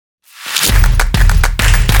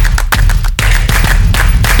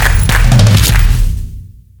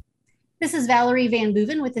This is Valerie Van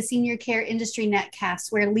Boeven with the Senior Care Industry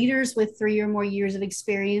Netcast, where leaders with 3 or more years of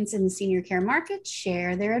experience in the senior care market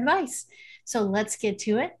share their advice. So let's get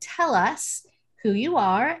to it. Tell us who you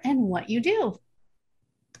are and what you do.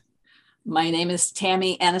 My name is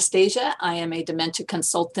Tami Anastasia. I am a dementia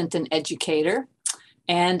consultant and educator,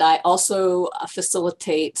 and I also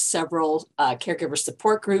facilitate several caregiver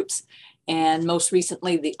support groups, and most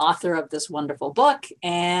recently the author of this wonderful book.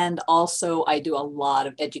 And also I do a lot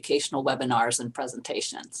of educational webinars and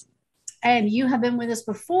presentations. And you have been with us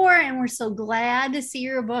before, and we're so glad to see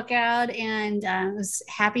your book out. And I was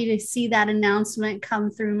happy to see that announcement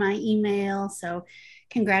come through my email. So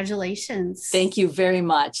congratulations. Thank you very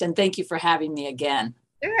much. And thank you for having me again.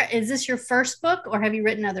 Sure. Is this your first book, or have you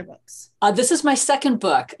written other books? This is my second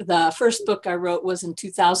book. The first book I wrote was in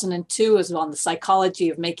 2002. It was on the psychology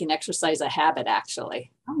of making exercise a habit,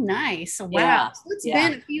 actually. Oh, nice. Wow. Yeah, So it's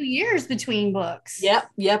been a few years between books.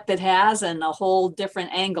 Yep, it has, and a whole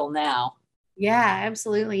different angle now. Yeah,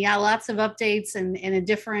 absolutely. Yeah, lots of updates and a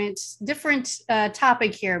different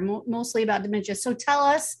topic here, mostly about dementia. So tell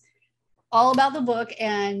us all about the book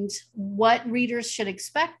and what readers should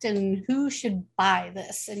expect and who should buy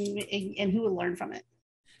this and who will learn from it.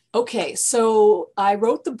 Okay, so I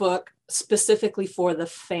wrote the book specifically for the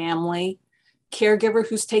family caregiver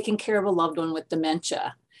who's taking care of a loved one with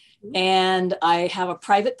dementia. And I have a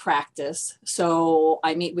private practice, so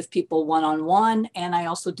I meet with people one-on-one, and I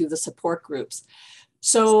also do the support groups.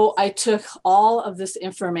 So I took all of this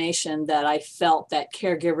information that I felt that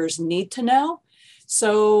caregivers need to know.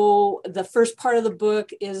 So the first part of the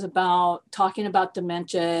book is about talking about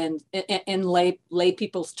dementia and in lay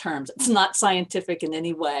people's terms. It's not scientific in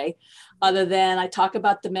any way, other than I talk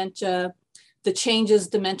about dementia, the changes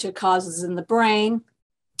dementia causes in the brain.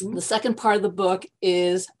 The second part of the book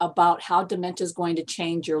is about how dementia is going to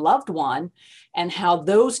change your loved one and how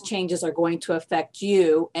those changes are going to affect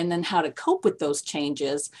you, and then how to cope with those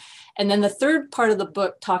changes. And then the third part of the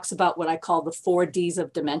book talks about what I call the 4Ds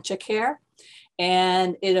of dementia care.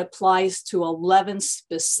 And it applies to 11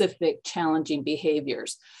 specific challenging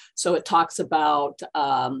behaviors. So it talks about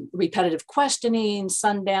repetitive questioning,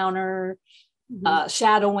 sundowner,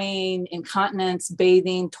 shadowing, incontinence,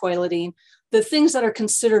 bathing, toileting, the things that are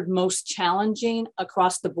considered most challenging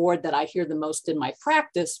across the board that I hear the most in my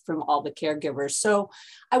practice from all the caregivers. So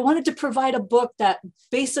I wanted to provide a book that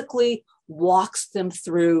basically walks them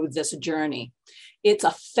through this journey. It's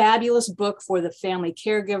a fabulous book for the family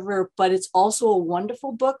caregiver, but it's also a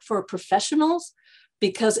wonderful book for professionals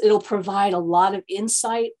because it'll provide a lot of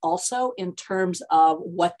insight also in terms of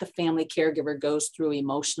what the family caregiver goes through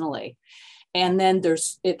emotionally. And then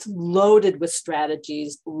it's loaded with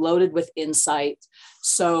strategies, loaded with insight.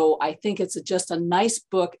 So I think it's just a nice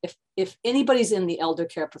book. If anybody's in the elder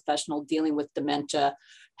care professional dealing with dementia,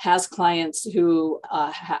 has clients who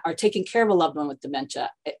are taking care of a loved one with dementia,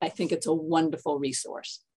 I think it's a wonderful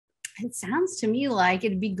resource. It sounds to me like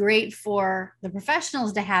it'd be great for the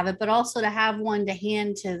professionals to have it, but also to have one to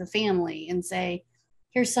hand to the family and say,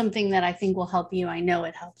 here's something that I think will help you. I know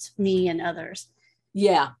it helps me and others.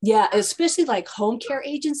 Yeah, especially like home care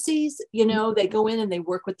agencies, they go in and they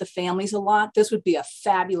work with the families a lot. This would be a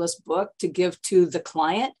fabulous book to give to the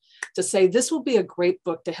client to say, this will be a great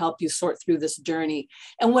book to help you sort through this journey.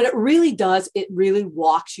 And what it really does, it really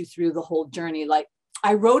walks you through the whole journey. Like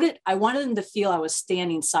I wrote it, I wanted them to feel I was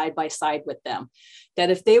standing side by side with them, that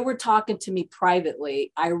if they were talking to me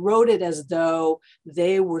privately, I wrote it as though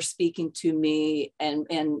they were speaking to me and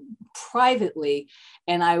privately,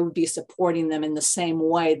 and I would be supporting them in the same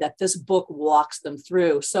way that this book walks them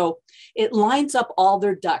through. So it lines up all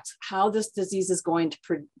their ducks, how this disease is going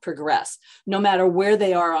to progress, no matter where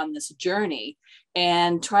they are on this journey,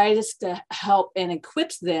 and tries to help and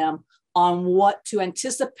equips them on what to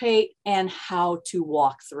anticipate and how to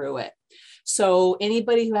walk through it. So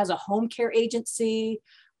anybody who has a home care agency,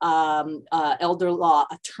 elder law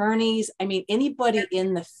attorneys, anybody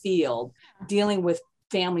in the field dealing with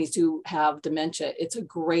families who have dementia, it's a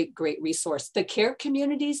great resource. The care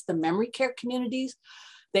communities, the memory care communities,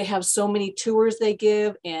 they have so many tours they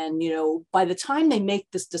give. And, by the time they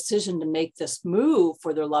make this decision to make this move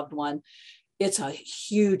for their loved one, it's a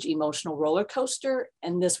huge emotional roller coaster,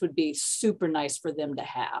 and this would be super nice for them to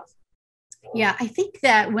have. Yeah, I think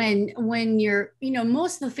that when you're,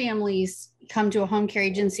 most of the families come to a home care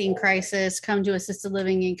agency in crisis, come to assisted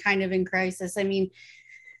living and kind of in crisis.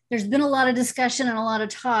 There's been a lot of discussion and a lot of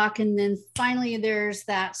talk, and then finally there's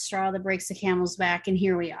that straw that breaks the camel's back, and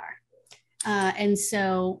here we are. And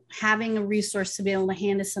so having a resource to be able to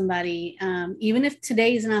hand to somebody, even if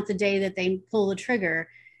today is not the day that they pull the trigger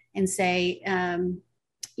and say,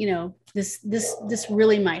 this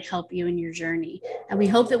really might help you in your journey. And we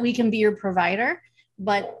hope that we can be your provider.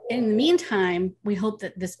 But in the meantime, we hope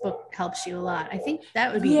that this book helps you a lot. I think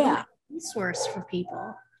that would be a really resource for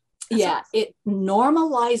people. It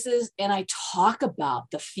normalizes, and I talk about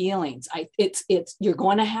the feelings. You're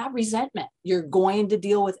going to have resentment. You're going to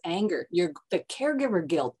deal with anger. The caregiver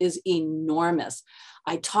guilt is enormous.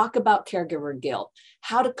 I talk about caregiver guilt,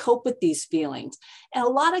 how to cope with these feelings. And a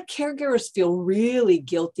lot of caregivers feel really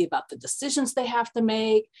guilty about the decisions they have to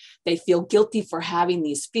make. They feel guilty for having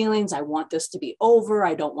these feelings. I want this to be over.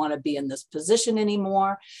 I don't want to be in this position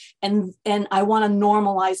anymore. And I want to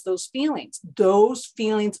normalize those feelings. Those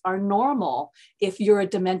feelings are normal if you're a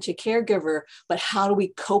dementia caregiver, but how do we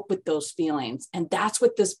cope with those feelings? And that's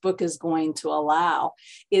what this book is going to allow,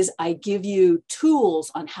 is I give you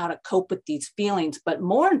tools on how to cope with these feelings. But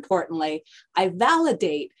more importantly, I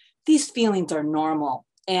validate these feelings are normal.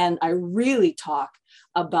 And I really talk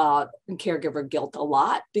about caregiver guilt a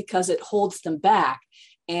lot because it holds them back,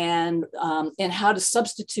 and how to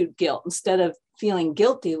substitute guilt. Instead of feeling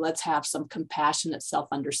guilty, let's have some compassionate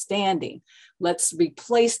self-understanding. Let's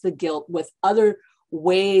replace the guilt with other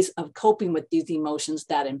ways of coping with these emotions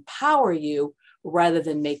that empower you rather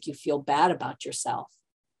than make you feel bad about yourself.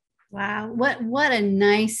 Wow. What a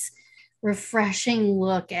nice, refreshing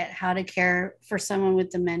look at how to care for someone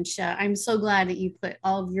with dementia. I'm so glad that you put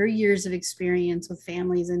all of your years of experience with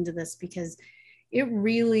families into this, because it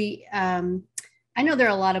really, I know there are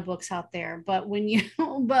a lot of books out there, but when you,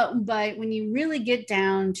 but when you really get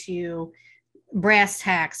down to brass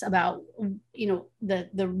tacks about,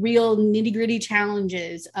 the real nitty gritty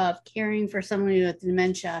challenges of caring for someone with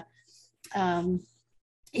dementia,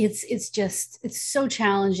 it's so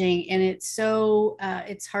challenging, and it's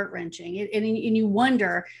heart-wrenching. And you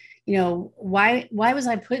wonder, why was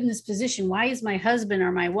I put in this position? Why is my husband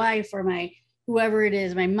or my wife or my whoever it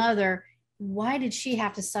is, my mother, why did she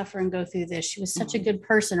have to suffer and go through this? She was such a good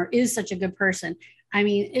person, or is such a good person. I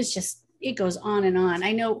mean, it goes on and on.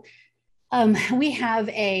 I know we have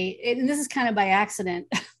and this is kind of by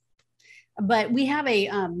accident, but we have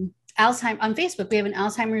Alzheimer's on Facebook. We have an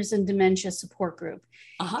Alzheimer's and dementia support group,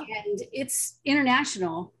 and it's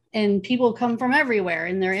international, and people come from everywhere,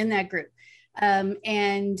 and they're in that group.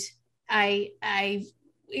 And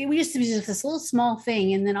we used to be just this little small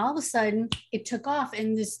thing, and then all of a sudden it took off,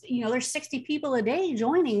 and there's 60 people a day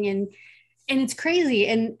joining, and it's crazy.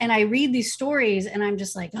 And I read these stories, and I'm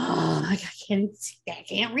just like, oh, I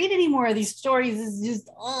can't read any more of these stories. It's just,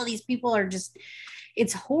 these people are just,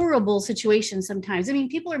 it's horrible situations sometimes. I mean,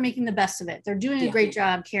 people are making the best of it. They're doing a great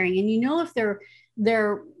job caring. And if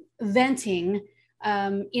they're venting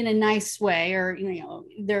in a nice way, or,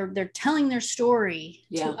 they're telling their story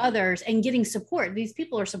to others and getting support. These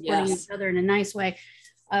people are supporting each other in a nice way.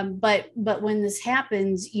 But when this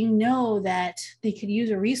happens, that they could use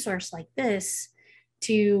a resource like this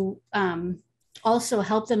to also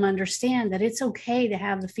help them understand that it's okay to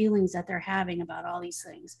have the feelings that they're having about all these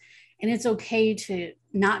things. And it's okay to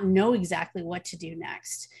not know exactly what to do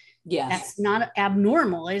next. Yes. That's not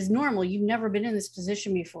abnormal. It is normal. You've never been in this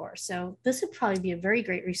position before. So this would probably be a very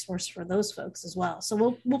great resource for those folks as well.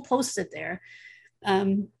 So we'll post it there.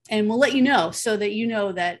 And we'll let you know, so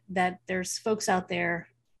that that there's folks out there.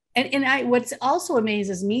 And what's also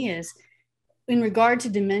amazes me is, in regard to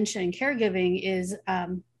dementia and caregiving, is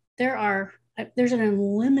there's an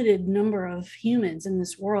unlimited number of humans in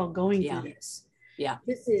this world going through this. Yeah.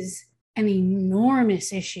 This is an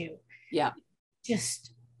enormous issue. Yeah.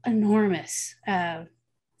 Just enormous. There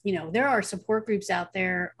are support groups out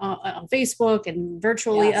there on Facebook and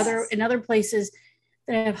virtually other places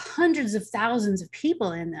that have hundreds of thousands of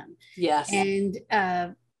people in them. Yes. And,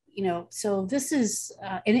 so this is,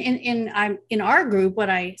 and I'm in our group, what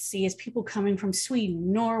I see is people coming from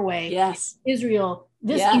Sweden, Norway, Israel,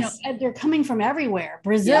 they're coming from everywhere,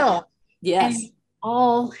 Brazil. Yes. And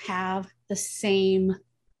all have the same,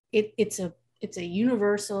 it's a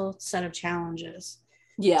universal set of challenges.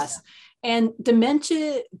 Yes. So. And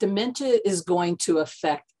dementia is going to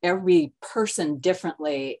affect every person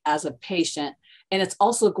differently as a patient. And it's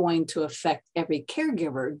also going to affect every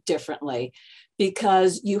caregiver differently,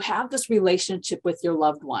 because you have this relationship with your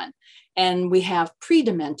loved one. And we have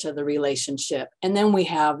pre-dementia, the relationship, and then we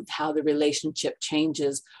have how the relationship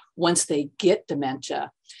changes once they get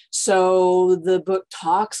dementia. So the book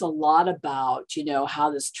talks a lot about,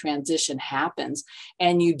 how this transition happens,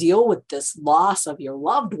 and you deal with this loss of your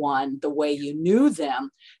loved one the way you knew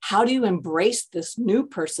them. How do you embrace this new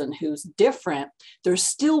person who's different? There's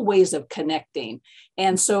still ways of connecting.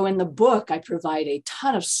 And so in the book, I provide a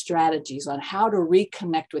ton of strategies on how to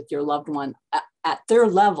reconnect with your loved one at their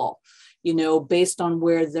level. based on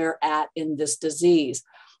where they're at in this disease.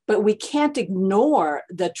 But we can't ignore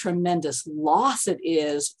the tremendous loss it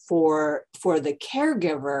is for the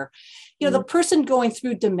caregiver. The person going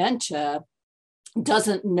through dementia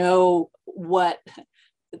doesn't know what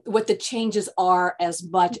the changes are as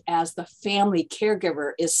much as the family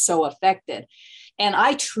caregiver is so affected. And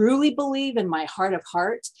I truly believe in my heart of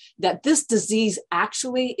hearts that this disease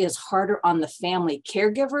actually is harder on the family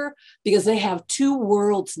caregiver because they have two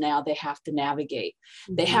worlds now they have to navigate.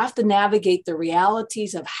 Mm-hmm. They have to navigate the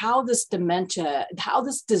realities of how this dementia, how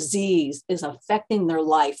this disease is affecting their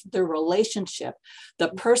life, their relationship, the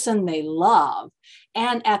person they love.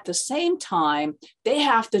 And at the same time, they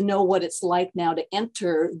have to know what it's like now to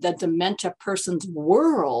enter the dementia person's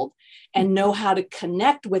world and know how to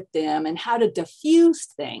connect with them and how to diffuse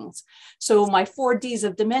things. So my 4Ds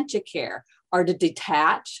of dementia care are to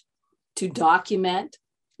detach, to document,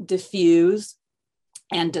 diffuse,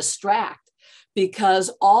 and distract, because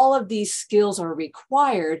all of these skills are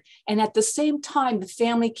required. And at the same time, the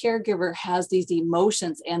family caregiver has these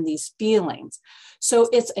emotions and these feelings. So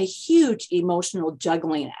it's a huge emotional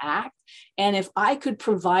juggling act. And if I could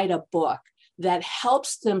provide a book that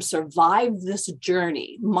helps them survive this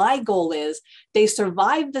journey, my goal is they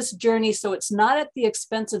survive this journey so it's not at the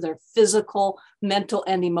expense of their physical, mental,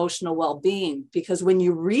 and emotional well-being. Because when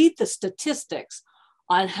you read the statistics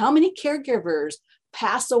on how many caregivers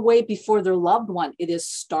pass away before their loved one, it is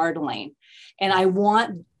startling. And I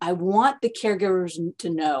want the caregivers to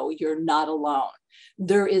know you're not alone.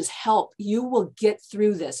 There is help. You will get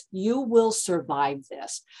through this. You will survive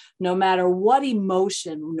this. No matter what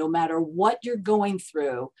emotion, no matter what you're going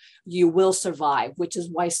through, you will survive, which is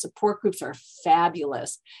why support groups are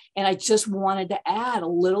fabulous. And I just wanted to add a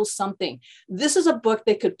little something. This is a book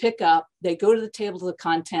they could pick up. They go to the table of the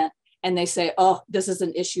content and they say, oh, this is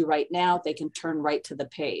an issue right now. They can turn right to the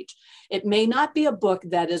page. It may not be a book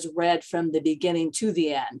that is read from the beginning to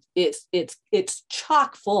the end. It's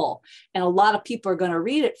chock full. And a lot of people are going to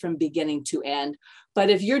read it from beginning to end. But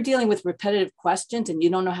if you're dealing with repetitive questions and you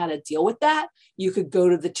don't know how to deal with that, you could go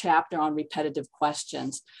to the chapter on repetitive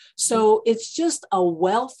questions. So it's just a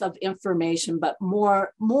wealth of information, but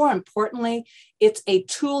more importantly, it's a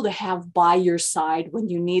tool to have by your side when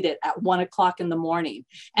you need it at 1 o'clock in the morning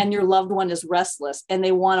and your loved one is restless and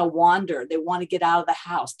they want to wander. They want to get out of the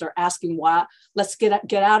house. They're asking, why? Let's get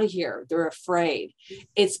out of here. They're afraid.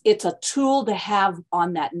 It's a tool to have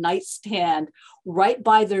on that nightstand right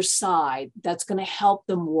by their side that's going to help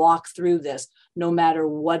them walk through this no matter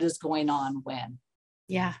what is going on when.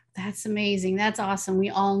 Yeah, that's amazing. That's awesome. We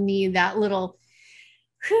all need that little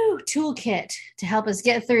toolkit to help us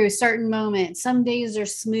get through certain moments. Some days are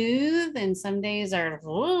smooth and some days are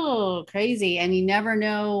crazy, and you never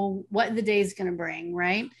know what the day is going to bring,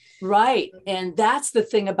 right? Right. And that's the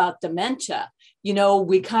thing about dementia. You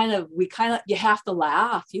have to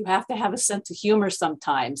laugh. You have to have a sense of humor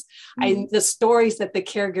sometimes. Mm-hmm. The stories that the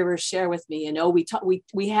caregivers share with me,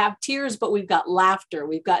 we have tears, but we've got laughter,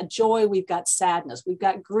 we've got joy, we've got sadness, we've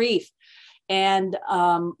got grief. And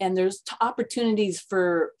there's opportunities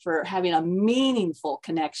for having a meaningful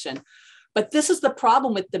connection. But this is the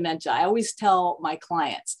problem with dementia. I always tell my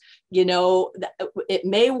clients, it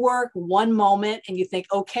may work one moment and you think,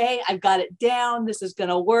 okay, I've got it down. This is going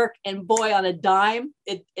to work. And boy, on a dime,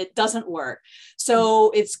 it doesn't work.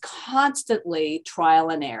 So it's constantly trial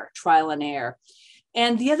and error.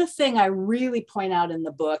 And the other thing I really point out in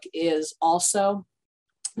the book is also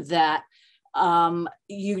that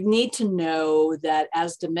you need to know that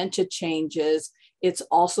as dementia changes, it's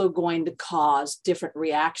also going to cause different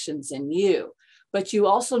reactions in you. But you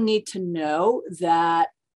also need to know that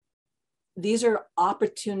these are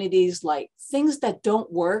opportunities, like things that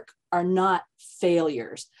don't work are not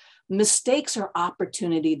failures. Mistakes are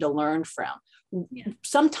opportunity to learn from. Yeah.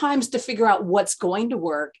 Sometimes to figure out what's going to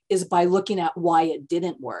work is by looking at why it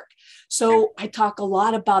didn't work. So I talk a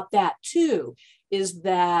lot about that too, is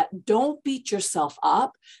that don't beat yourself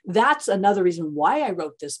up. That's another reason why I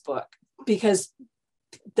wrote this book, because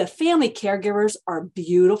the family caregivers are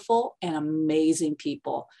beautiful and amazing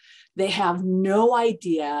people. They have no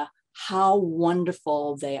idea how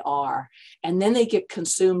wonderful they are. And then they get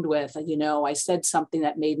consumed with, I said something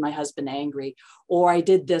that made my husband angry, or I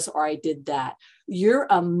did this, or I did that. You're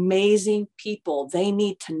amazing people. They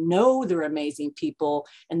need to know they're amazing people.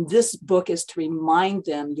 And this book is to remind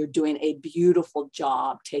them you're doing a beautiful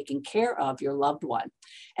job taking care of your loved one.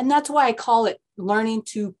 And that's why I call it learning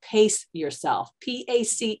to pace yourself.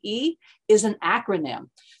 PACE is an acronym.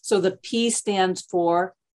 So the P stands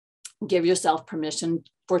for give yourself permission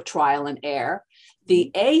for trial and error. The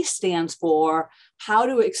A stands for how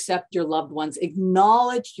to accept your loved ones,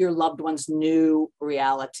 acknowledge your loved one's new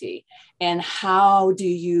reality, and how do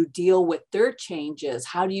you deal with their changes?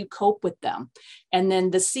 How do you cope with them? And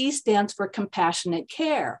then the C stands for compassionate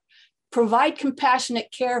care. Provide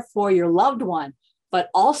compassionate care for your loved one, but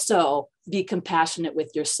also be compassionate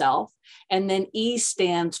with yourself. And then E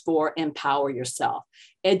stands for empower yourself,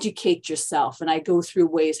 educate yourself. And I go through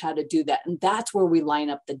ways how to do that. And that's where we line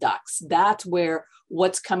up the ducks. That's where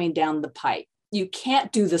what's coming down the pipe. You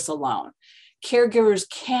can't do this alone. Caregivers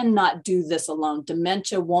cannot do this alone.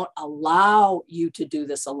 Dementia won't allow you to do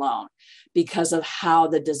this alone because of how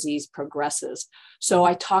the disease progresses. So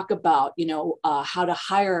I talk about, how to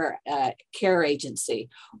hire a care agency,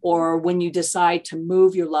 or when you decide to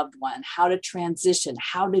move your loved one, how to transition,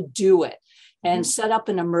 how to do it, and set up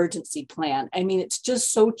an emergency plan. I mean, it's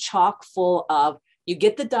just so chock full of, you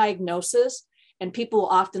get the diagnosis, and people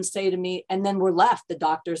often say to me, and then we're left. The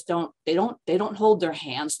doctors don't hold their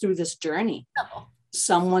hands through this journey. No.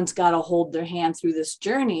 Someone's got to hold their hand through this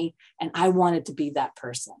journey. And I wanted to be that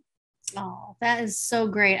person. Oh, that is so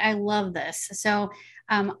great. I love this. So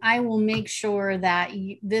I will make sure that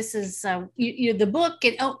this is the book.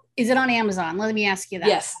 Is it on Amazon? Let me ask you that.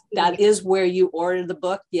 Yes, that is where you order the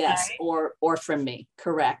book. Yes, right. or from me.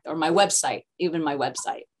 Correct. Or my website, even my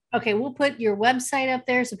website. Okay, we'll put your website up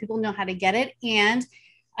there so people know how to get it, and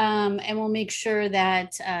we'll make sure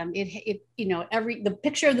that the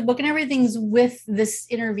picture of the book and everything's with this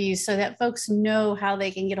interview so that folks know how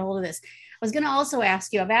they can get a hold of this. I was going to also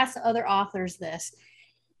ask you, I've asked other authors this,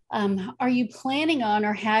 are you planning on,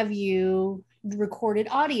 or have you recorded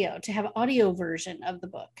audio to have audio version of the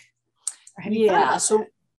book? Or have you thought about that?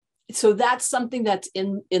 So that's something that's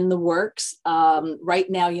in the works right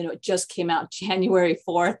now. It just came out January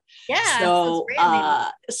 4th. Yeah.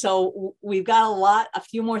 So we've got a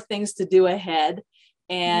few more things to do ahead,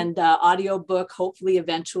 and audio book, hopefully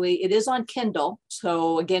eventually. It is on Kindle.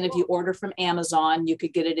 So again, if you order from Amazon, you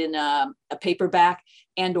could get it in a paperback,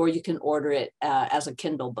 or you can order it as a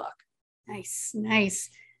Kindle book. Nice.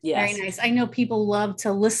 Yes. Very nice. I know people love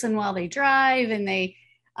to listen while they drive, and they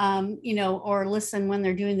or listen when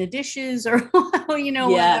they're doing the dishes, or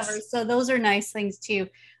whatever. So those are nice things too.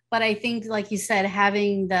 But I think, like you said,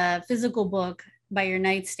 having the physical book by your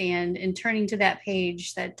nightstand and turning to that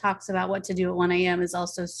page that talks about what to do at 1 a.m. is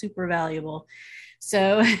also super valuable.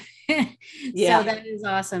 So so that is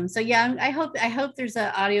awesome. So yeah, I hope there's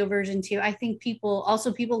an audio version too. I think people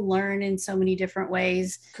learn in so many different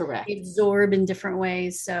ways. Correct. Absorb in different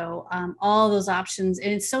ways. So all those options,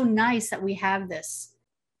 and it's so nice that we have this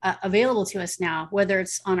available to us now, whether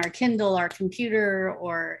it's on our Kindle, our computer,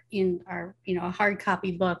 or in our a hard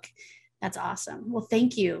copy book. That's awesome. Well,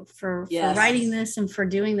 thank you for writing this and for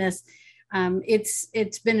doing this.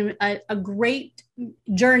 It's been a great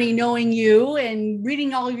journey knowing you and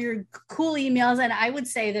reading all of your cool emails. And I would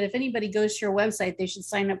say that if anybody goes to your website, they should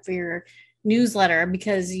sign up for your newsletter,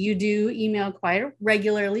 because you do email quite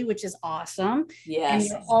regularly, which is awesome. Yes. And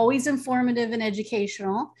you're always informative and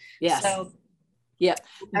educational. Yes. So yeah,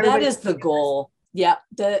 that is the goal. Yeah,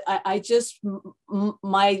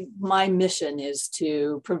 my mission is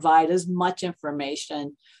to provide as much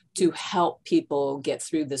information to help people get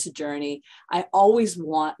through this journey. I always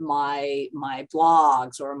want my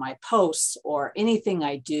blogs or my posts or anything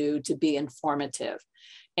I do to be informative.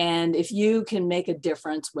 And if you can make a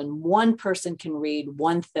difference when one person can read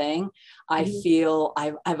one thing, I feel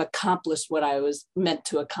I've accomplished what I was meant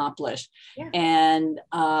to accomplish. Yeah. And,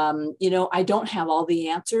 I don't have all the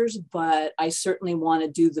answers, but I certainly want to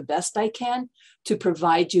do the best I can to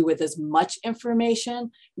provide you with as much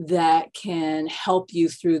information that can help you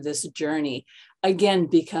through this journey. Again,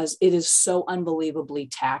 because it is so unbelievably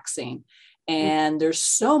taxing. And there's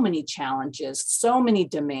so many challenges, so many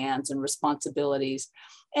demands and responsibilities.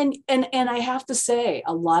 And I have to say,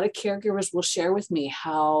 a lot of caregivers will share with me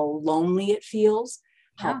how lonely it feels,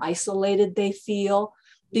 how isolated they feel,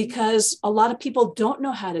 because a lot of people don't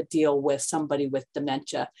know how to deal with somebody with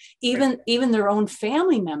dementia, even their own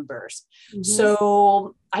family members.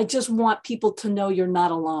 So I just want people to know you're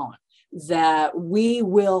not alone, that we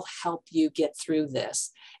will help you get through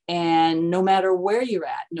this. And no matter where you're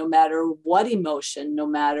at, no matter what emotion, no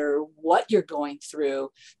matter what you're going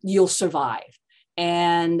through, you'll survive.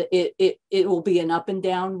 And it will be an up and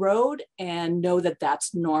down road, and know that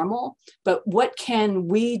that's normal. But what can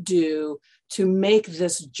we do to make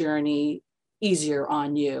this journey easier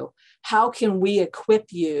on you? How can we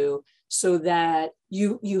equip you so that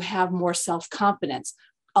you have more self-confidence?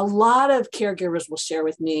 A lot of caregivers will share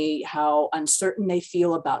with me how uncertain they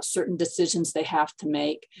feel about certain decisions they have to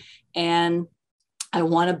make. And I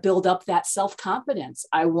want to build up that self-confidence.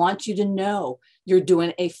 I want you to know you're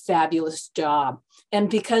doing a fabulous job. And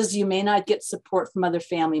because you may not get support from other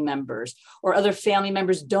family members, or other family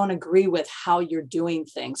members don't agree with how you're doing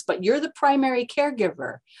things, but you're the primary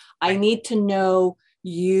caregiver, I need to know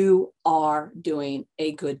you are doing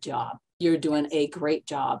a good job. You're doing a great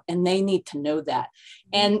job, and they need to know that.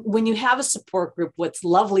 And when you have a support group, what's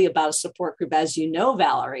lovely about a support group, as you know,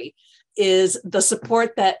 Valerie, is the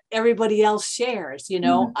support that everybody else shares. You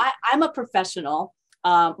know, I'm a professional.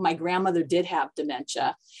 My grandmother did have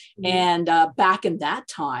dementia. And back in that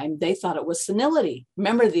time, they thought it was senility.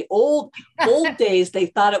 Remember the old days, they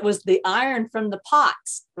thought it was the iron from the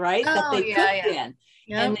pots, right? That they cooked in.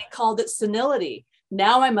 And they called it senility.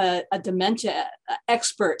 Now I'm a dementia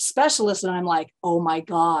expert specialist, and I'm like, oh my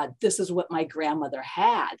God, this is what my grandmother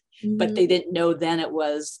had. But they didn't know then it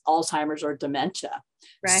was Alzheimer's or dementia.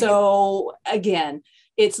 Right. So again,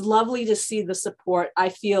 it's lovely to see the support. I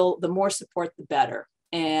feel the more support, the better.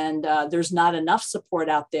 And there's not enough support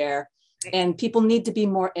out there. And people need to be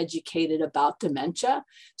more educated about dementia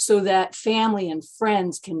so that family and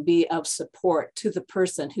friends can be of support to the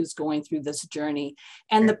person who's going through this journey.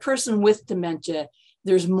 And the person with dementia,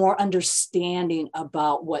 there's more understanding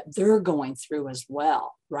about what they're going through as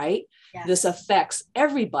well, right? Yes. This affects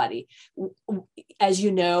everybody. As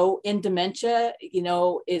you know, in dementia, you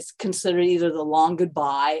know, it's considered either the long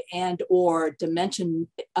goodbye and or dementia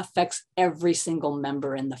affects every single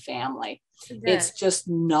member in the family. It's just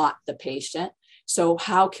not the patient. So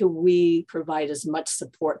how can we provide as much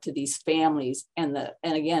support to these families and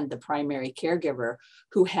again, the primary caregiver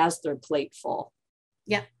who has their plate full?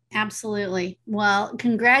 Yeah. Absolutely. Well,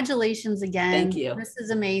 congratulations again. Thank you. This is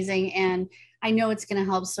amazing. And I know it's going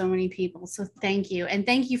to help so many people. So thank you. And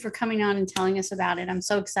thank you for coming on and telling us about it. I'm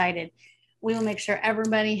so excited. We will make sure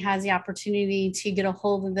everybody has the opportunity to get a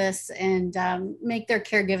hold of this and make their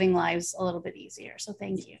caregiving lives a little bit easier. So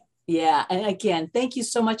thank you. Yeah. And again, thank you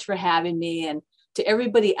so much for having me. And to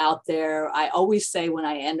everybody out there, I always say when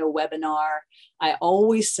I end a webinar, I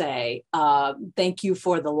always say, thank you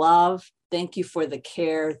for the love. Thank you for the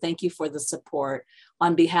care. Thank you for the support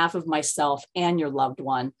on behalf of myself and your loved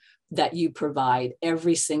one that you provide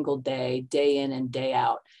every single day, day in and day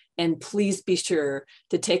out. And please be sure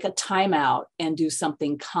to take a time out and do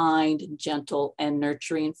something kind, gentle, and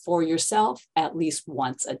nurturing for yourself at least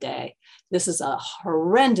once a day. This is a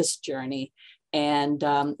horrendous journey, and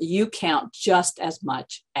you count just as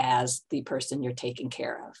much as the person you're taking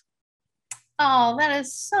care of. Oh, that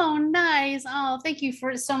is so nice. Oh, thank you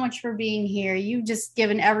so much for being here. You've just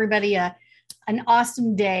given everybody an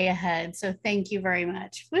awesome day ahead. So thank you very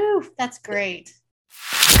much. Woo, that's great.